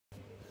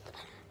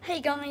Hey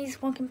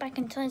guys, welcome back,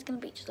 and today's going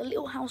to be just a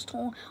little house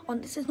tour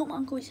on, this is not my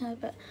uncle's house,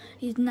 but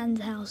his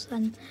nan's house,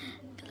 and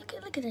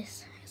look at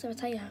this, it's a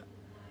potato.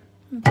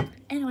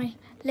 Anyway,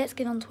 let's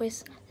get on to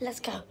this, let's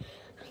go.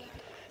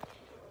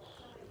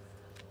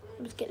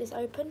 Let's get this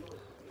open,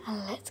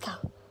 and let's go.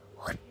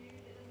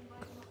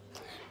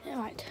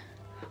 Alright,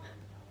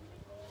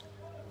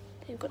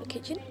 we've got the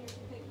kitchen.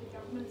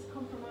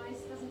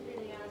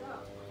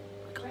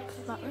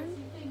 That room.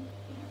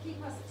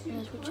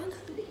 There's Richard.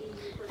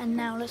 And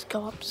now let's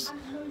go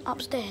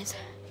upstairs.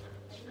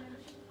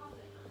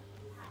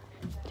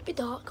 It's a bit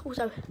dark.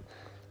 Also,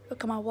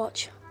 look at my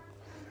watch.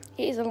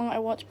 It is a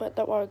lighter watch, but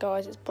don't worry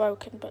guys, it's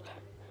broken, but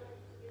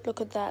look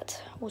at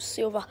that, all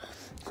silver.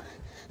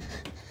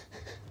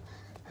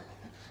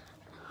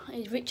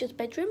 Here's Richard's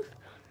bedroom.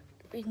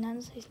 His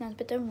nan's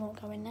bedroom,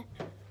 won't go in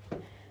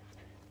there.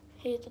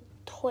 Here's the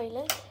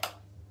toilet.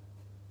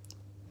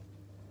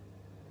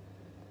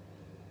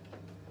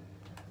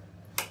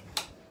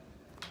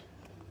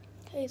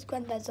 Here's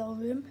Granddad's old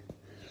room.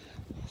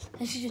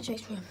 This is your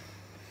Jake's room.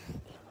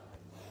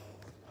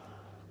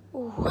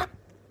 Ooh.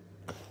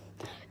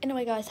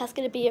 Anyway guys, that's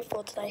going to be it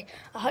for today.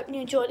 I hope you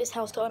enjoyed this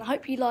house tour, and I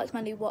hope you liked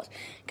my new watch.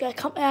 Go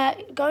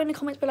in the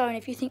comments below and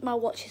if you think my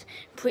watch is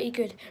pretty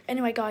good.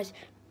 Anyway guys,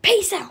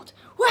 peace out.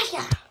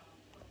 Waya!